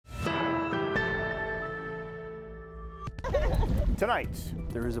Tonight,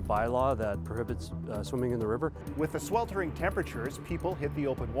 there is a bylaw that prohibits swimming in the river. with the sweltering temperatures, people hit the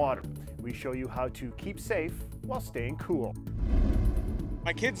open water. We show you how to keep safe while staying cool.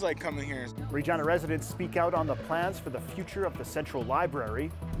 My kids like coming here. Regina residents speak out on the plans for the future of the Central Library.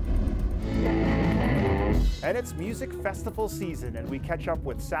 And it's music festival season, and we catch up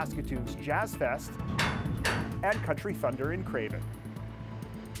with Saskatoon's Jazz Fest and Country Thunder in Craven.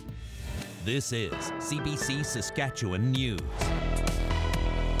 This is CBC Saskatchewan News.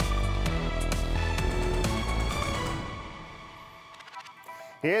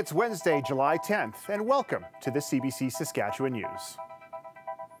 It's Wednesday, July 10th, and welcome to the CBC Saskatchewan News.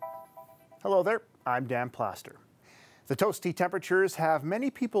 Hello there, I'm Dan Plaster. The toasty temperatures have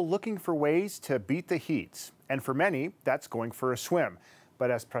many people looking for ways to beat the heat, and for many, that's going for a swim. But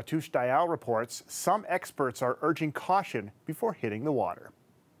as Pratush Dayal reports, some experts are urging caution before hitting the water.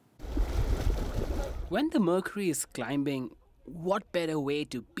 When the mercury is climbing, what better way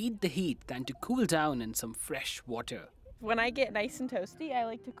to beat the heat than to cool down in some fresh water? When I get nice and toasty, I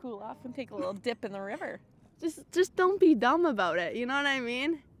like to cool off and take a little dip in the river. Just don't be dumb about it, you know what I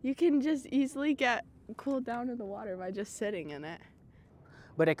mean? You can just easily get cooled down in the water by just sitting in it.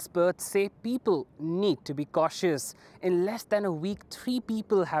 But experts say people need to be cautious. In less than a week, 3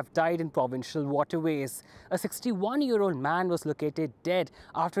 people have died in provincial waterways. A 61-year-old man was located dead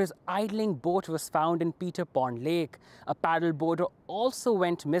after his idling boat was found in Peter Pond Lake. A paddle boater also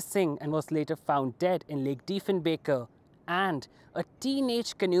went missing and was later found dead in Lake Diefenbaker. And a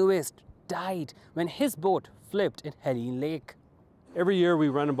teenage canoeist died when his boat flipped in Helene Lake. Every year we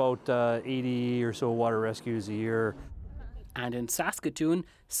run about 80 or so water rescues a year. And in Saskatoon,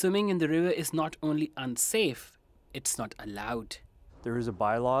 swimming in the river is not only unsafe, it's not allowed. There is a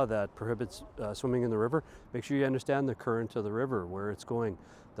bylaw that prohibits swimming in the river. Make sure you understand the current of the river, where it's going.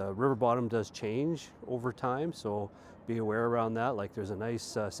 The river bottom does change over time, so be aware around that. Like there's a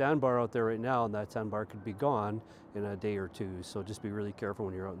nice sandbar out there right now, and that sandbar could be gone in a day or two. So just be really careful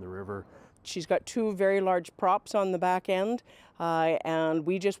when you're out in the river. She's got 2 very large props on the back end, and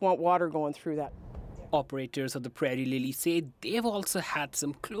we just want water going through that. Operators of the Prairie Lily say they've also had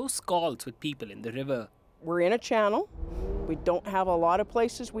some close calls with people in the river. We're in a channel. We don't have a lot of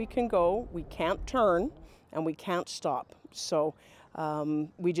places we can go. We can't turn, and we can't stop. So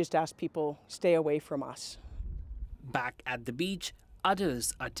we just ask people stay away from us. Back at the beach,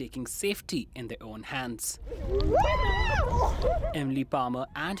 others are taking safety in their own hands. Emily Palmer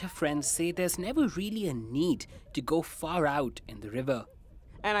and her friends say there's never really a need to go far out in the river.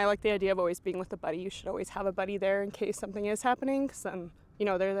 And I like the idea of always being with a buddy. You should always have a buddy there in case something is happening, because then, you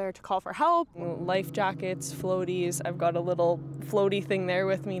know, they're there to call for help. Life jackets, floaties. I've got a little floaty thing there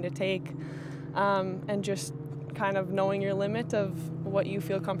with me to take. And just kind of knowing your limit of what you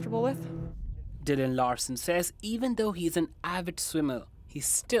feel comfortable with. Dylan Larson says even though he's an avid swimmer, he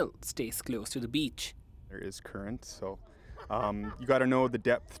still stays close to the beach. There is current, so you got to know the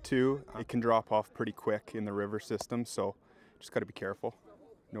depth too. It can drop off pretty quick in the river system, so just got to be careful.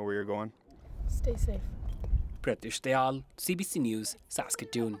 Know where you're going. Stay safe. Pratush Dayal, CBC News,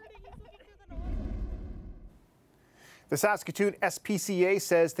 Saskatoon. The Saskatoon SPCA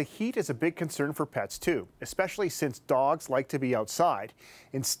says the heat is a big concern for pets too, especially since dogs like to be outside.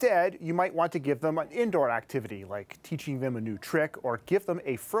 Instead, you might want to give them an indoor activity like teaching them a new trick or give them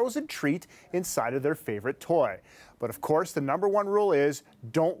a frozen treat inside of their favorite toy. But of course, the #1 rule is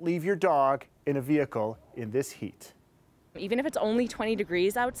don't leave your dog in a vehicle in this heat. Even if it's only 20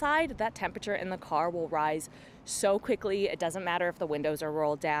 degrees outside, that temperature in the car will rise so quickly. It doesn't matter if the windows are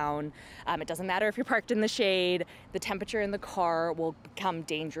rolled down. It doesn't matter if you're parked in the shade. The temperature in the car will become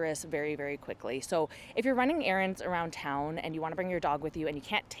dangerous very, very quickly. So if you're running errands around town and you want to bring your dog with you and you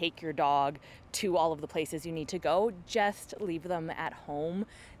can't take your dog to all of the places you need to go, just leave them at home.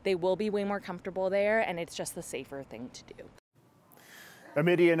 They will be way more comfortable there, and it's just the safer thing to do.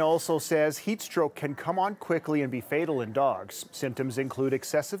 Amidian also says heat stroke can come on quickly and be fatal in dogs. Symptoms include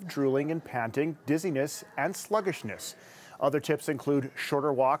excessive drooling and panting, dizziness, and sluggishness. Other tips include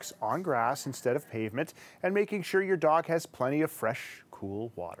shorter walks on grass instead of pavement and making sure your dog has plenty of fresh,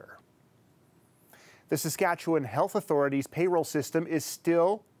 cool water. The Saskatchewan Health Authority's payroll system is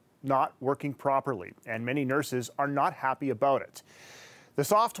still not working properly, and many nurses are not happy about it. The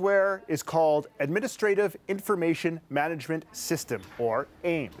software is called Administrative Information Management System, or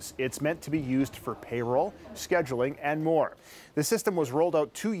AIMS. It's meant to be used for payroll, scheduling, and more. The system was rolled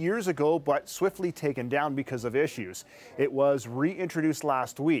out 2 years ago, but swiftly taken down because of issues. It was reintroduced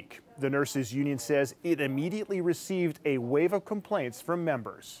last week. The nurses' union says it immediately received a wave of complaints from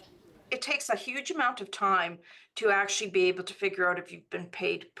members. It takes a huge amount of time to actually be able to figure out if you've been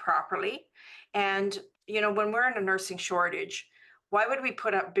paid properly. And, you know, when we're in a nursing shortage, Why would we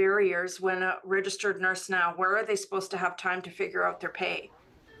put up barriers when a registered nurse now, where are they supposed to have time to figure out their pay?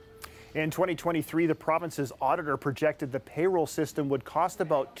 In 2023, the province's auditor projected the payroll system would cost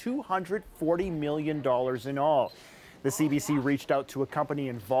about $240 million in all. The CBC reached out to a company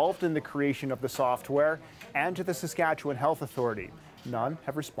involved in the creation of the software and to the Saskatchewan Health Authority. None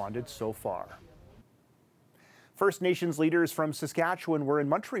have responded so far. First Nations leaders from Saskatchewan were in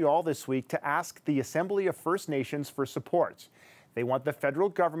Montreal this week to ask the Assembly of First Nations for support. They want the federal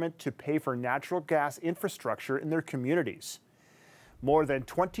government to pay for natural gas infrastructure in their communities. More than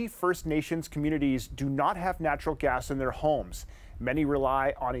 20 First Nations communities do not have natural gas in their homes. Many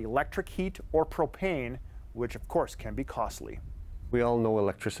rely on electric heat or propane, which of course can be costly. We all know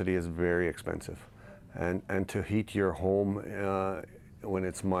electricity is very expensive. And to heat your home when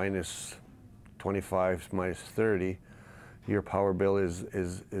it's minus 25, minus 30, your power bill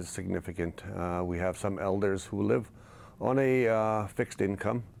is significant. We have some elders who live on a fixed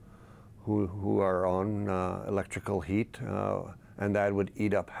income who are on electrical heat, and that would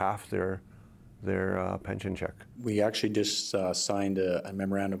eat up half their pension check. We actually just signed a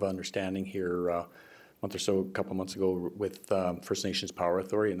memorandum of understanding here a couple months ago with First Nations Power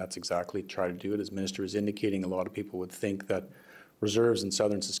Authority, and that's exactly to try to do it. As Minister is indicating, a lot of people would think that reserves in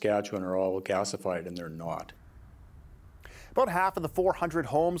southern Saskatchewan are all gasified, and they're not. About half of the 400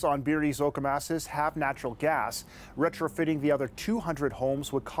 homes on Beardy's Okomassis have natural gas. Retrofitting the other 200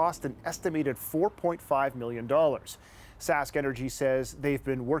 homes would cost an estimated $4.5 million. Sask Energy says they've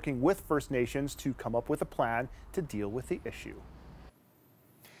been working with First Nations to come up with a plan to deal with the issue.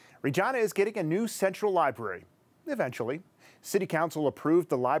 Regina is getting a new central library. Eventually. City Council approved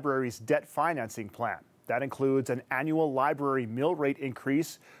the library's debt financing plan. That includes an annual library mill rate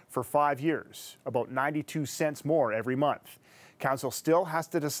increase for 5 years, about 92 cents more every month. Council still has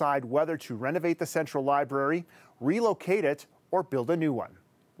to decide whether to renovate the central library, relocate it, or build a new one.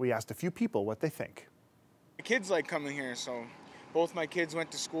 We asked a few people what they think. My kids like coming here, so both my kids went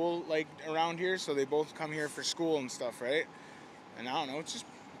to school like around here, so they both come here for school and stuff, right? And I don't know,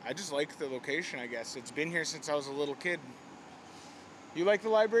 I just like the location, I guess. It's been here since I was a little kid. You like the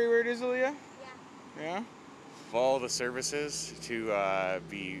library where it is, Aaliyah? Yeah? Of all the services to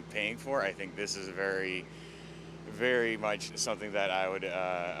be paying for, I think this is very, very much something that I would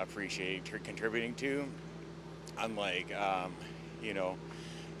appreciate contributing to. Unlike,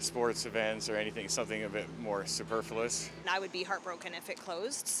 sports events or anything, something a bit more superfluous. I would be heartbroken if it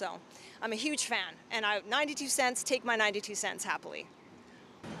closed, so I'm a huge fan. And 92 cents, take my 92 cents happily.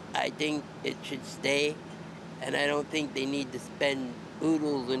 I think it should stay, and I don't think they need to spend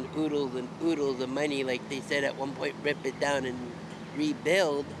oodles and oodles and oodles of money like they said at one point, rip it down and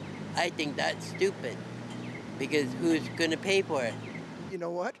rebuild. I think that's stupid, because who's going to pay for it? You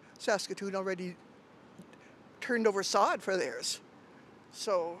know what? Saskatoon already turned over sod for theirs,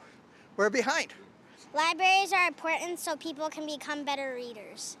 so we're behind. Libraries are important so people can become better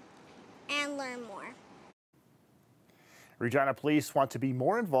readers and learn more. Regina Police want to be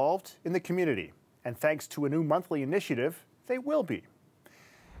more involved in the community, and thanks to a new monthly initiative, they will be.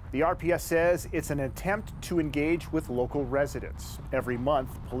 The RPS says it's an attempt to engage with local residents. Every month,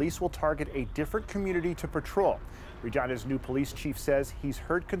 police will target a different community to patrol. Regina's new police chief says he's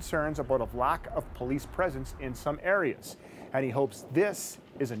heard concerns about a lack of police presence in some areas, and he hopes this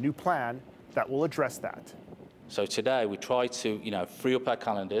is a new plan that will address that. So today we tried to, free up our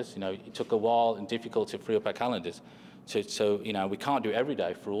calendars. It took a while and difficult to free up our calendars. So we can't do it every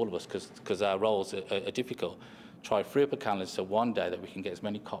day for all of us because our roles are difficult. Try free up a calendar so one day that we can get as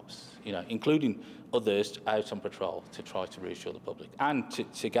many cops, including others, out on patrol to try to reassure the public and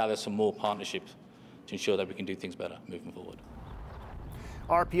to gather some more partnerships to ensure that we can do things better moving forward.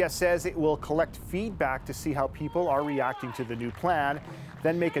 RPS says it will collect feedback to see how people are reacting to the new plan,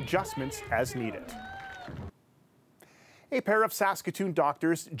 then make adjustments as needed. A pair of Saskatoon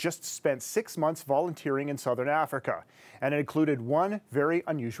doctors just spent 6 months volunteering in southern Africa, and it included one very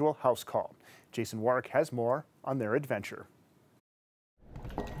unusual house call. Jason Warwick has more on their adventure.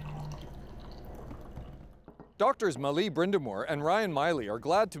 Doctors Malie Brindamore and Ryan Miley are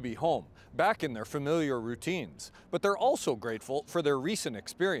glad to be home, back in their familiar routines, but they're also grateful for their recent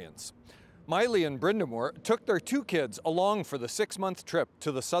experience. Miley and Brindamore took their 2 kids along for the 6-month trip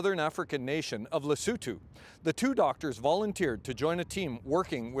to the southern African nation of Lesotho. The 2 doctors volunteered to join a team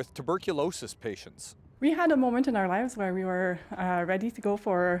working with tuberculosis patients. We had a moment in our lives where we were ready to go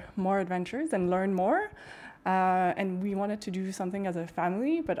for more adventures and learn more. And we wanted to do something as a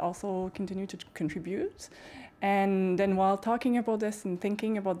family, but also continue to contribute. And then while talking about this and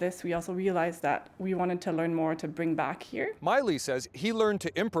thinking about this, we also realized that we wanted to learn more to bring back here. Miley says he learned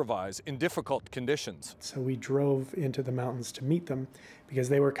to improvise in difficult conditions. So we drove into the mountains to meet them because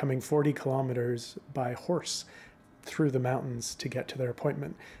they were coming 40 kilometers by horse through the mountains to get to their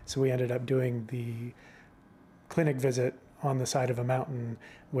appointment. So we ended up doing the clinic visit on the side of a mountain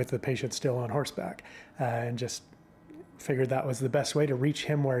with the patient still on horseback, and just figured that was the best way to reach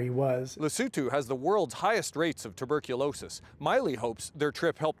him where he was. Lesotho has the world's highest rates of tuberculosis. Miley hopes their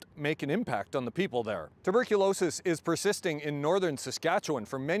trip helped make an impact on the people there. Tuberculosis is persisting in northern Saskatchewan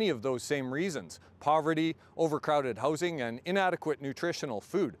for many of those same reasons: poverty, overcrowded housing, and inadequate nutritional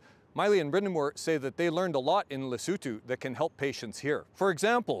food. Miley and Brindamore say that they learned a lot in Lesotho that can help patients here. For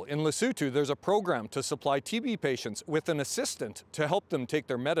example, in Lesotho, there's a program to supply TB patients with an assistant to help them take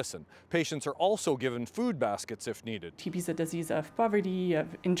their medicine. Patients are also given food baskets if needed. TB is a disease of poverty, of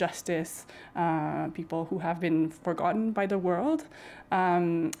injustice, people who have been forgotten by the world,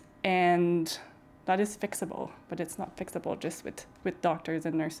 and that is fixable, but it's not fixable just with doctors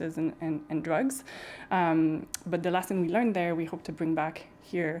and nurses and drugs. But the lesson we learned there, we hope to bring back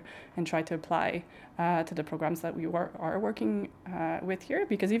here and try to apply to the programs that we are working with here,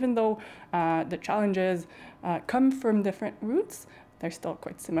 because even though the challenges come from different roots, they're still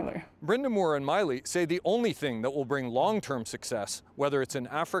quite similar. Brindamore and Miley say the only thing that will bring long-term success, whether it's in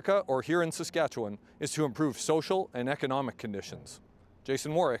Africa or here in Saskatchewan, is to improve social and economic conditions.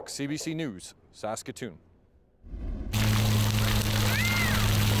 Jason Warwick, CBC News, Saskatoon.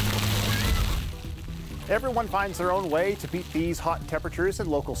 Everyone finds their own way to beat these hot temperatures, and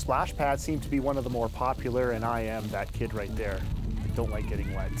local splash pads seem to be one of the more popular, and I am that kid right there. I don't like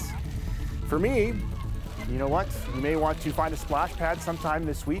getting wet. For me, you know what? You may want to find a splash pad sometime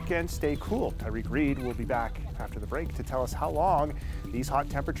this week and stay cool. Tyreek Reed will be back after the break to tell us how long these hot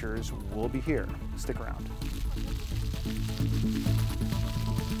temperatures will be here. Stick around.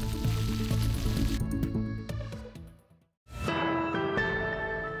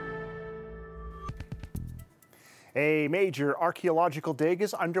 A major archaeological dig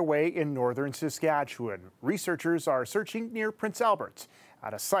is underway in northern Saskatchewan. Researchers are searching near Prince Albert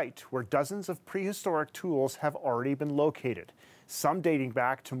at a site where dozens of prehistoric tools have already been located, some dating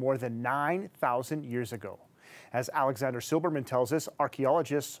back to more than 9,000 years ago. As Alexander Silberman tells us,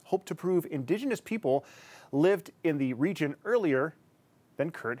 archaeologists hope to prove Indigenous people lived in the region earlier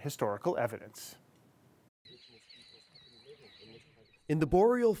than current historical evidence. In the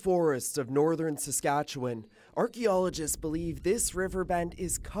boreal forests of northern Saskatchewan, archaeologists believe this riverbend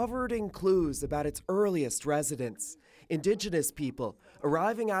is covered in clues about its earliest residents, Indigenous people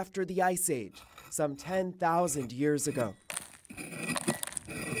arriving after the Ice Age, some 10,000 years ago.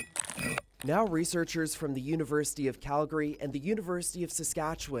 Now researchers from the University of Calgary and the University of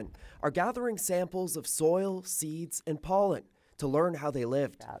Saskatchewan are gathering samples of soil, seeds, and pollen to learn how they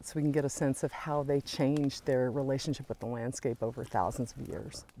lived. So we can get a sense of how they changed their relationship with the landscape over thousands of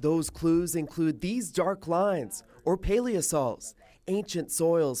years. Those clues include these dark lines, or paleosols, ancient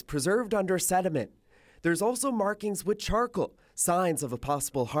soils preserved under sediment. There's also markings with charcoal, signs of a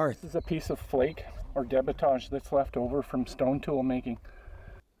possible hearth. This is a piece of flake or debitage that's left over from stone tool making.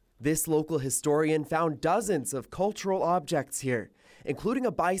 This local historian found dozens of cultural objects here, including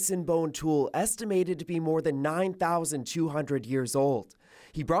a bison bone tool estimated to be more than 9,200 years old.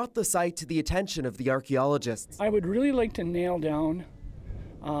 He brought the site to the attention of the archaeologists. I would really like to nail down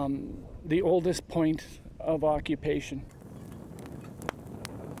the oldest point of occupation.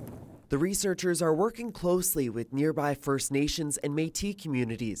 The researchers are working closely with nearby First Nations and Métis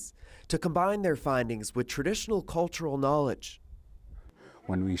communities to combine their findings with traditional cultural knowledge.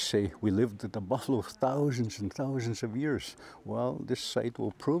 When we say we lived at the buffalo thousands and thousands of years, well, this site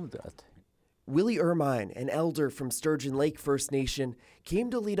will prove that. Willie Ermine, an elder from Sturgeon Lake First Nation, came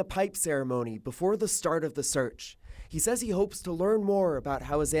to lead a pipe ceremony before the start of the search. He says he hopes to learn more about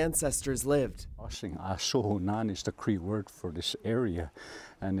how his ancestors lived. Crossing Asohonan is the Cree word for this area,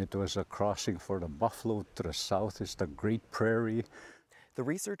 and it was a crossing for the buffalo. To the south is the Great Prairie. The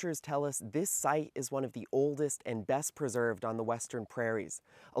researchers tell us this site is one of the oldest and best preserved on the Western Prairies.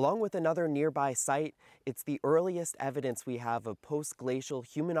 Along with another nearby site, it's the earliest evidence we have of post-glacial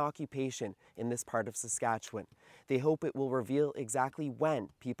human occupation in this part of Saskatchewan. They hope it will reveal exactly when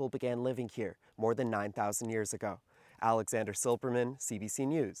people began living here more than 9,000 years ago. Alexander Silberman, CBC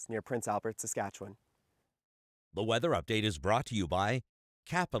News, near Prince Albert, Saskatchewan. The weather update is brought to you by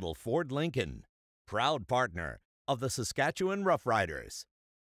Capital Ford Lincoln, proud partner of the Saskatchewan Roughriders.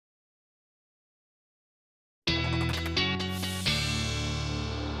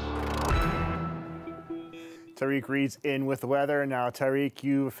 Tariq Reed's in with the weather. Now, Tariq,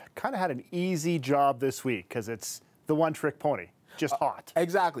 you've kind of had an easy job this week because it's the one-trick pony. Just hot.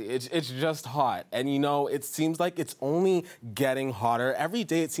 Exactly. It's just hot. And, you know, it seems like it's only getting hotter. Every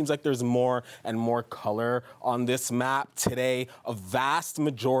day it seems like there's more and more color on this map. Today, a vast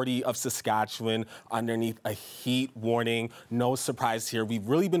majority of Saskatchewan underneath a heat warning. No surprise here. We've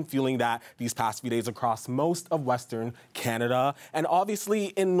really been feeling that these past few days across most of Western Canada. And obviously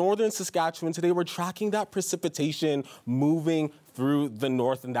in northern Saskatchewan today, we're tracking that precipitation moving through the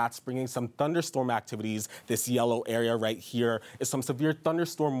north, and that's bringing some thunderstorm activities. This yellow area right here is some severe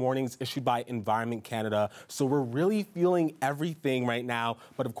thunderstorm warnings issued by Environment Canada. So we're really feeling everything right now.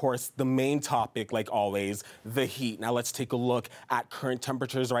 But of course, the main topic, like always, the heat. Now let's take a look at current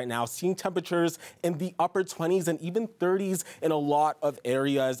temperatures right now. Seeing temperatures in the upper 20s and even 30s in a lot of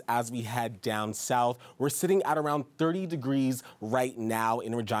areas as we head down south. We're sitting at around 30 degrees right now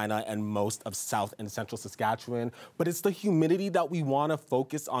in Regina and most of south and central Saskatchewan. But it's the humidity that we want to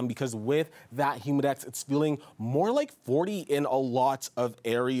focus on, because with that humidex, it's feeling more like 40 in a lot of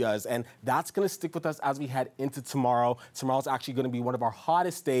areas, and that's going to stick with us as we head into tomorrow. Tomorrow's actually going to be one of our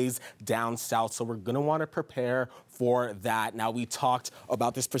hottest days down south, so we're going to want to prepare for that. Now, we talked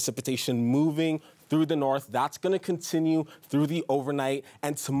about this precipitation moving through the north. That's going to continue through the overnight.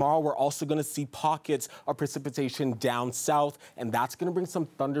 And tomorrow, we're also going to see pockets of precipitation down south. And that's going to bring some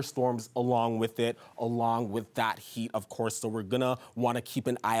thunderstorms along with it, along with that heat, of course. So we're going to want to keep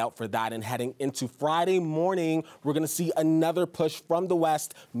an eye out for that. And heading into Friday morning, we're going to see another push from the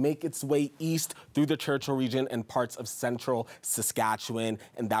west make its way east through the Churchill region and parts of central Saskatchewan.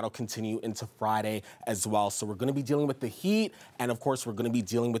 And that'll continue into Friday as well. So we're going to be dealing with the heat. And of course, we're going to be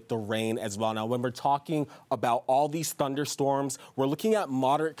dealing with the rain as well. Now, when we're talking about all these thunderstorms, we're looking at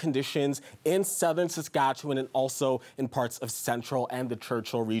moderate conditions in southern Saskatchewan and also in parts of central and the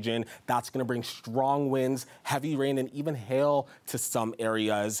Churchill region. That's going to bring strong winds, heavy rain, and even hail to some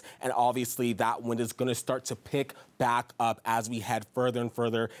areas. And obviously, that wind is going to start to pick back up as we head further and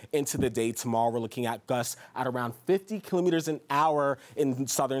further into the day. Tomorrow, we're looking at gusts at around 50 kilometers an hour in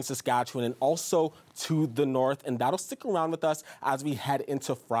southern Saskatchewan and also to the north, and that'll stick around with us as we head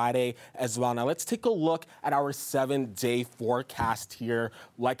into Friday as well. Now, let's take a look at our 7-day forecast here.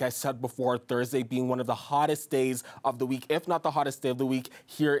 Like I said before, Thursday being one of the hottest days of the week, if not the hottest day of the week,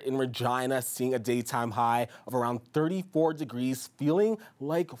 here in Regina, seeing a daytime high of around 34 degrees, feeling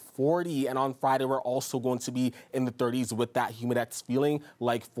like 40. And on Friday, we're also going to be in the 30s with that humidex, feeling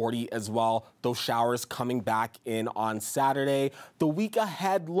like 40 as well. Those showers coming back in on Saturday. The week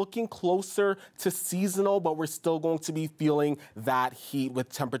ahead looking closer to seasonal, but we're still going to be feeling that heat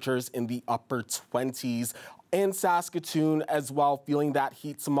with temperatures in the upper 20s. In Saskatoon as well, feeling that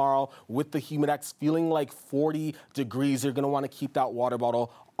heat tomorrow with the humidex, feeling like 40 degrees. You're going to want to keep that water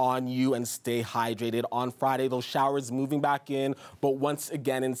bottle on you and stay hydrated. On Friday, those showers moving back in, but once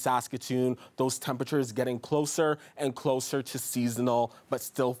again in Saskatoon, those temperatures getting closer and closer to seasonal, but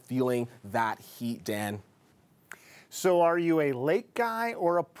still feeling that heat, Dan. So are you a lake guy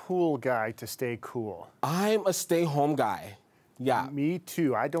or a pool guy to stay cool? I'm a stay-home guy. Yeah. Me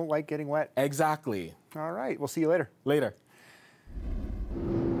too. I don't like getting wet. Exactly. All right. We'll see you later. Later.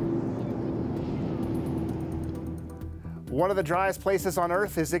 One of the driest places on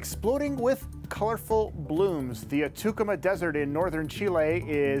Earth is exploding with colorful blooms. The Atacama Desert in northern Chile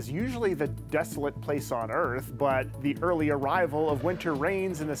is usually the desolate place on Earth, but the early arrival of winter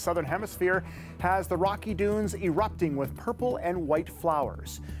rains in the southern hemisphere has the rocky dunes erupting with purple and white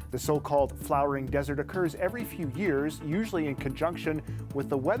flowers. The so-called flowering desert occurs every few years, usually in conjunction with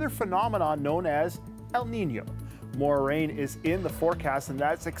the weather phenomenon known as El Nino. More rain is in the forecast, and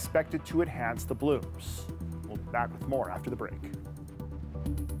that's expected to enhance the blooms. We'll be back with more after the break.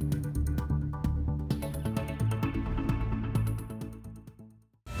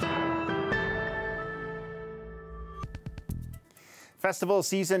 Festival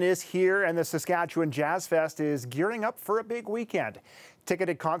season is here, and the Saskatchewan Jazz Fest is gearing up for a big weekend.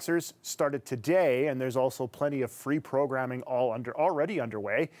 Ticketed concerts started today, and there's also plenty of free programming already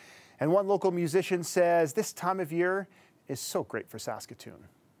underway. And one local musician says this time of year is so great for Saskatoon.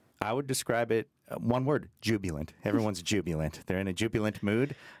 I would describe it one word: jubilant. Everyone's jubilant. They're in a jubilant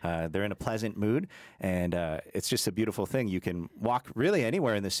mood. They're in a pleasant mood, and it's just a beautiful thing. You can walk really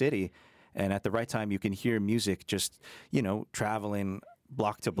anywhere in the city, and at the right time, you can hear music just, you know, traveling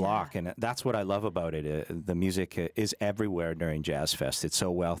block to block, and that's what I love about it. The music is everywhere during Jazz Fest. It's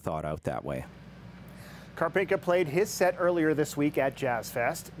so well thought out that way. Karpinka played his set earlier this week at Jazz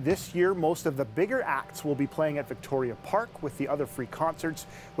Fest. This year, most of the bigger acts will be playing at Victoria Park, with the other free concerts,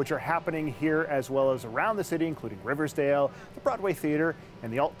 which are happening here as well as around the city, including Riversdale, the Broadway Theatre,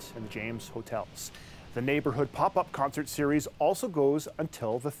 and the Alt and the James hotels. The neighborhood pop-up concert series also goes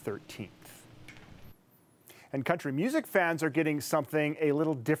until the 13th. And country music fans are getting something a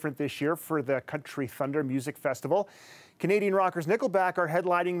little different this year for the Country Thunder Music Festival. Canadian rockers Nickelback are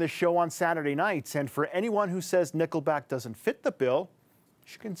headlining the show on Saturday nights, and for anyone who says Nickelback doesn't fit the bill,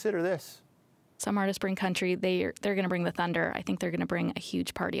 you should consider this. Some artists bring country, they're going to bring the thunder. I think they're going to bring a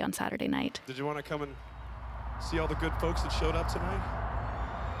huge party on Saturday night. Did you want to come and see all the good folks that showed up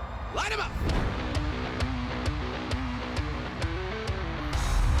tonight? Light them up!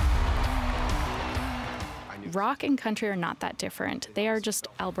 Rock and country are not that different. They are just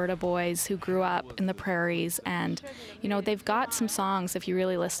Alberta boys who grew up in the prairies, and you know, they've got some songs, if you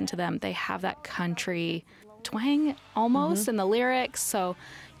really listen to them, they have that country twang almost in the lyrics. So,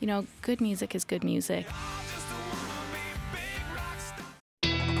 you know, good music is good music.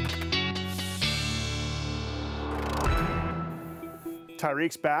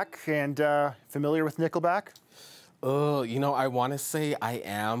 Tyreek's back, and familiar with Nickelback? You know, I want to say I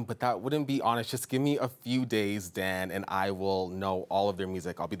am, but that wouldn't be honest. Just give me a few days, Dan, and I will know all of their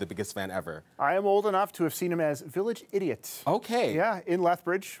music. I'll be the biggest fan ever. I am old enough to have seen him as Village Idiot. Okay. Yeah, in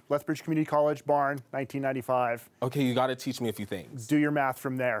Lethbridge Community College, Barn, 1995. Okay, you got to teach me a few things. Do your math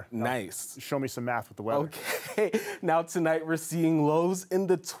from there. Nice. Show me some math with the weather. Okay. Now tonight we're seeing lows in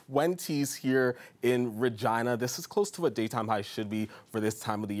the 20s here in Regina. This is close to what daytime high should be for this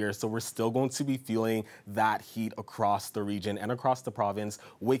time of the year, so we're still going to be feeling that heat across the region and across the province.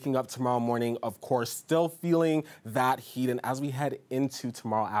 Waking up tomorrow morning, of course, still feeling that heat. And as we head into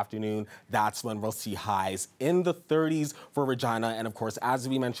tomorrow afternoon, that's when we'll see highs in the 30s for Regina. And of course, as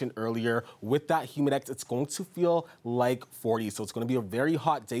we mentioned earlier, with that humidex, it's going to feel like 40. So it's going to be a very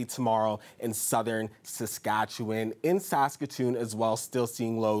hot day tomorrow in southern Saskatchewan, in Saskatoon as well, still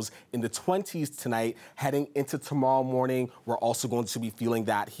seeing lows in the 20s tonight. Heading into tomorrow morning, we're also going to be feeling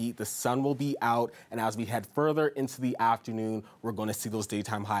that heat. The sun will be out, and as we head further into the afternoon, we're going to see those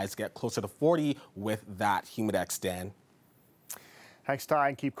daytime highs get closer to 40 with that humidex, Dan. Thanks, Ty,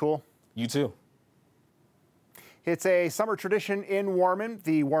 and keep cool. You too. It's a summer tradition in Warman.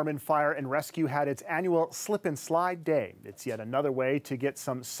 The Warman Fire and Rescue had its annual Slip and Slide Day. It's yet another way to get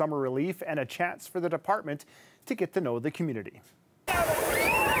some summer relief and a chance for the department to get to know the community.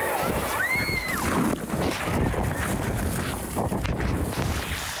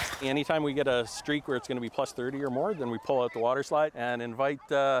 Anytime we get a streak where it's going to be plus 30 or more, then we pull out the water slide and invite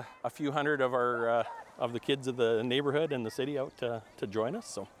a few hundred of our of the kids of the neighborhood and the city out to join us.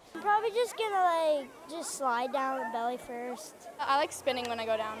 So I'm probably just gonna just slide down the belly first. I like spinning when I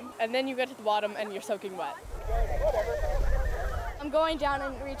go down, and then you get to the bottom and you're soaking wet. I'm going down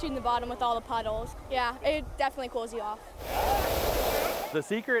and reaching the bottom with all the puddles. Yeah, it definitely cools you off. the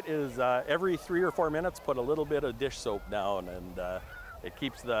secret is every 3 or 4 minutes, put a little bit of dish soap down, and it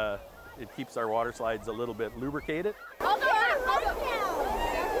keeps our water slides a little bit lubricated. I'll go down.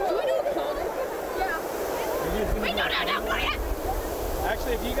 Do we do it colder? Yeah. Wait, no, quiet!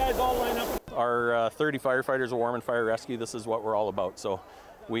 Actually, if you guys all line up. Our 30 firefighters of Warman Fire Rescue, this is what we're all about. So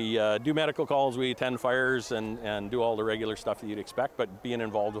we do medical calls, we attend fires, and do all the regular stuff that you'd expect, but being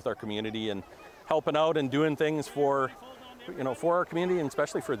involved with our community and helping out and doing things for our community, and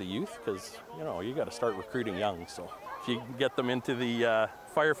especially for the youth, because, you got to start recruiting young. So if you can get them into the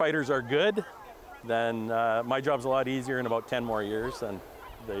firefighters are good, then my job's a lot easier in about 10 more years, and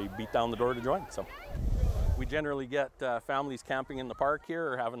they beat down the door to join. So we generally get families camping in the park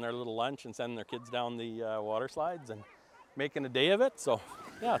here or having their little lunch and sending their kids down the water slides and making a day of it. So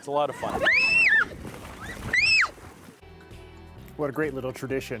yeah, it's a lot of fun. What a great little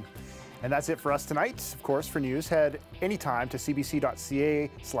tradition. And that's it for us tonight. Of course, for news, head anytime to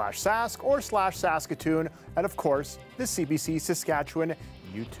cbc.ca/Sask or /Saskatoon, and of course, the CBC Saskatchewan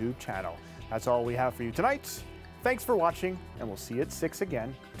YouTube channel. That's all we have for you tonight. Thanks for watching, and we'll see you at 6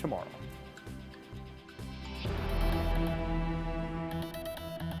 again tomorrow.